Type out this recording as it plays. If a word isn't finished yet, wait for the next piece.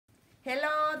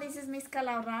Hello, this is Miss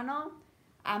Calaurano.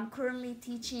 I'm currently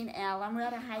teaching at La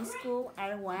Mirada High School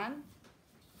R1,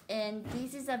 and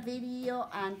this is a video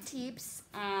on tips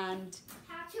and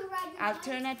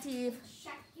alternative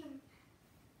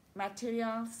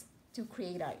materials to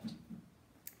create art.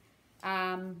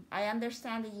 I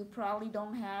understand that you probably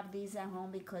don't have these at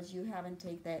home because you haven't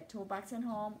taken the toolbox at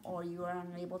home or you are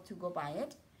unable to go buy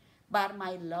it. But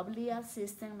my lovely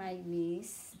assistant, my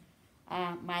niece,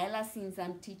 Myla, since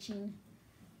I'm teaching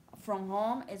from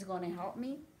home, is going to help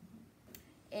me.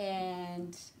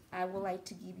 And I would like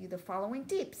to give you the following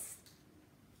tips.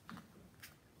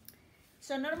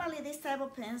 So normally these type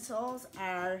of pencils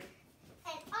are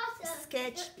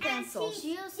sketch pencils.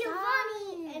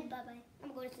 Giovanni and bye-bye.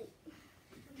 I'm going to sleep.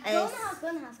 Go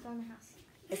in the house.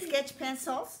 Sketch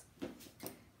pencils.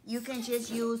 You can just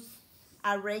use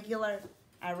a regular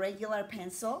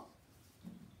pencil.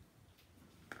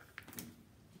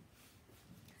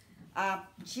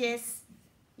 Just,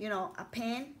 a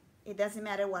pen. It doesn't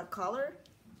matter what color.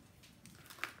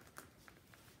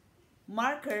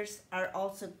 Markers are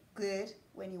also good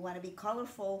when you want to be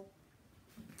colorful.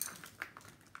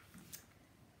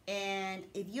 And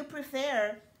if you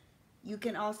prefer, you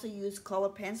can also use color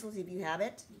pencils if you have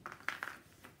it.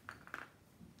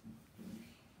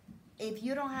 If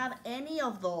you don't have any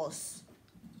of those,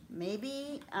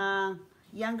 maybe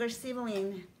younger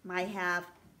sibling might have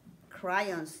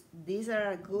crayons. These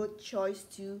are a good choice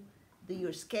to do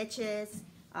your sketches.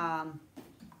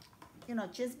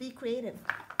 Just be creative.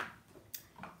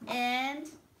 And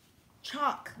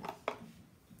chalk.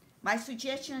 My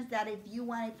suggestion is that if you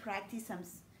want to practice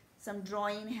some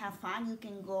drawing, have fun, you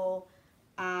can go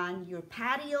on your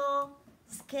patio,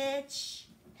 sketch,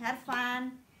 have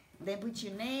fun, then put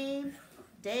your name,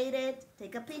 date it,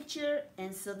 take a picture,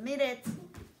 and submit it.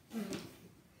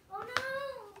 Oh no!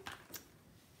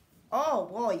 Oh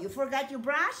boy, you forgot your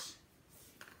brush?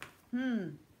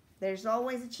 There's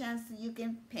always a chance that you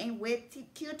can paint with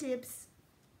Q-tips.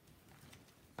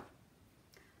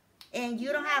 And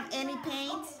you don't have any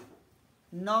paint?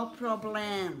 No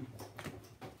problem.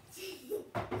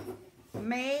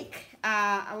 Make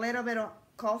a little bit of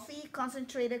coffee,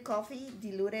 concentrated coffee,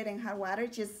 diluted in hot water,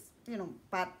 just,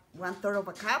 about 1/3 of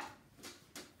a cup.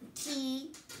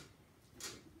 Tea,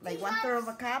 like 1/3 of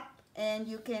a cup. And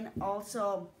you can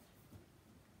also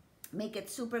make it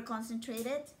super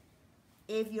concentrated.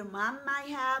 If your mom might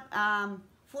have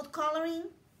food coloring,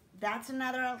 that's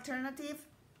another alternative.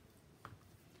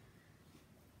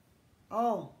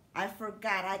 Oh, I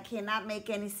forgot. I cannot make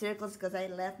any circles because I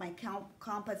left my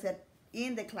compass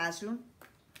in the classroom.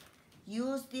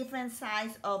 Use different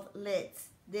size of lids.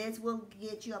 This will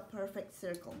get you a perfect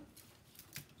circle.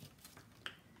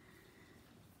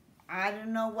 I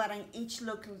don't know what an each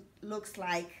looks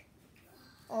like.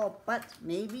 Oh, but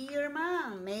maybe your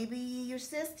mom, maybe your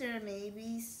sister,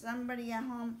 maybe somebody at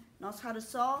home knows how to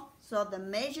sew. So the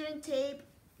measuring tape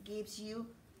gives you,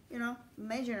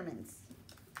 measurements.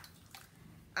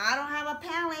 I don't have a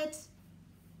palette.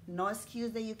 No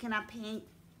excuse that you cannot paint.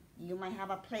 You might have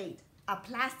a plate, a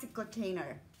plastic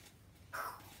container.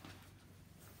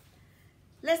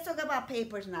 Let's talk about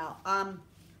papers now.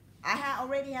 I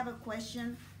already have a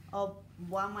question of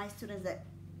one of my students that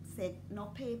said no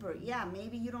paper. Yeah,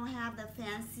 maybe you don't have the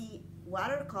fancy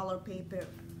watercolor paper,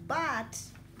 but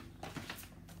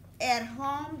at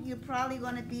home you're probably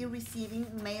going to be receiving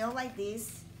mail like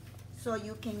this, so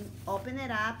you can open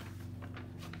it up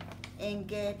and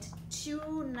get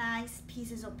 2 nice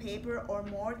pieces of paper or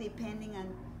more depending on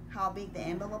how big the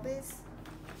envelope is.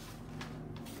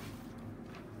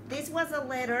 This was a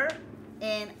letter,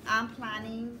 and I'm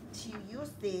planning to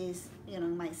use this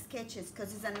in my sketches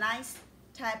because it's a nice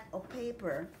type of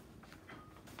paper.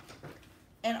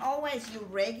 And always your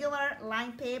regular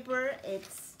line paper,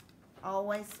 it's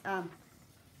always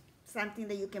something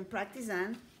that you can practice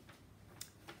on.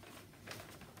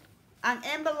 An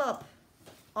envelope.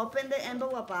 Open the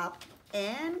envelope up,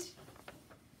 and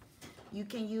you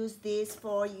can use this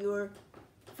for your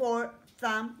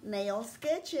thumbnail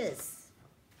sketches.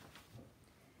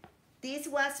 This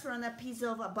was from a piece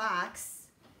of a box,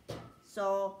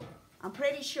 so I'm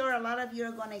pretty sure a lot of you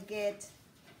are going to get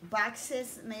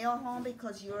boxes mailed home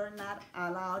because you're not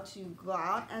allowed to go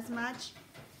out as much.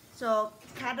 So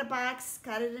cut the box,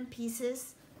 cut it in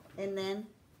pieces, and then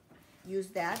use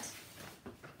that.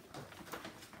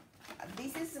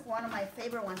 This is one of my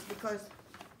favorite ones because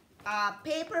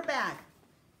paper bag.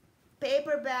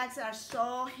 Paper bags are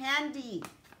so handy,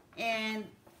 and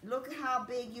look how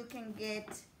big you can get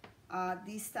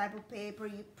this type of paper.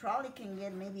 You probably can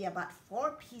get maybe about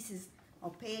 4 pieces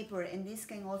of paper, and this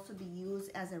can also be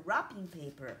used as a wrapping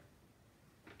paper.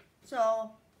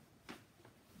 So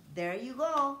there you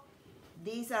go.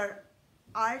 These are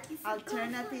art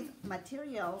alternative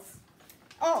materials.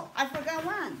 Oh, I forgot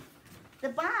one. The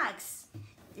box.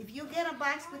 If you get a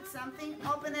box with something,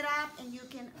 open it up and you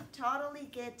can totally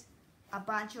get a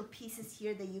bunch of pieces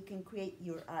here that you can create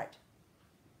your art.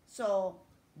 So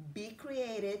be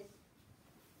creative,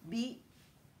 be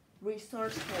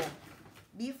resourceful,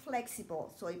 be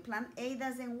flexible. So if plan A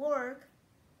doesn't work,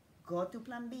 go to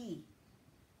plan B.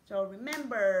 So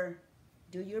remember,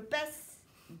 do your best,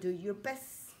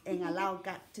 and allow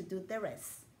God to do the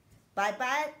rest.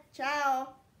 Bye-bye, ciao,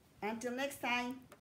 until next time.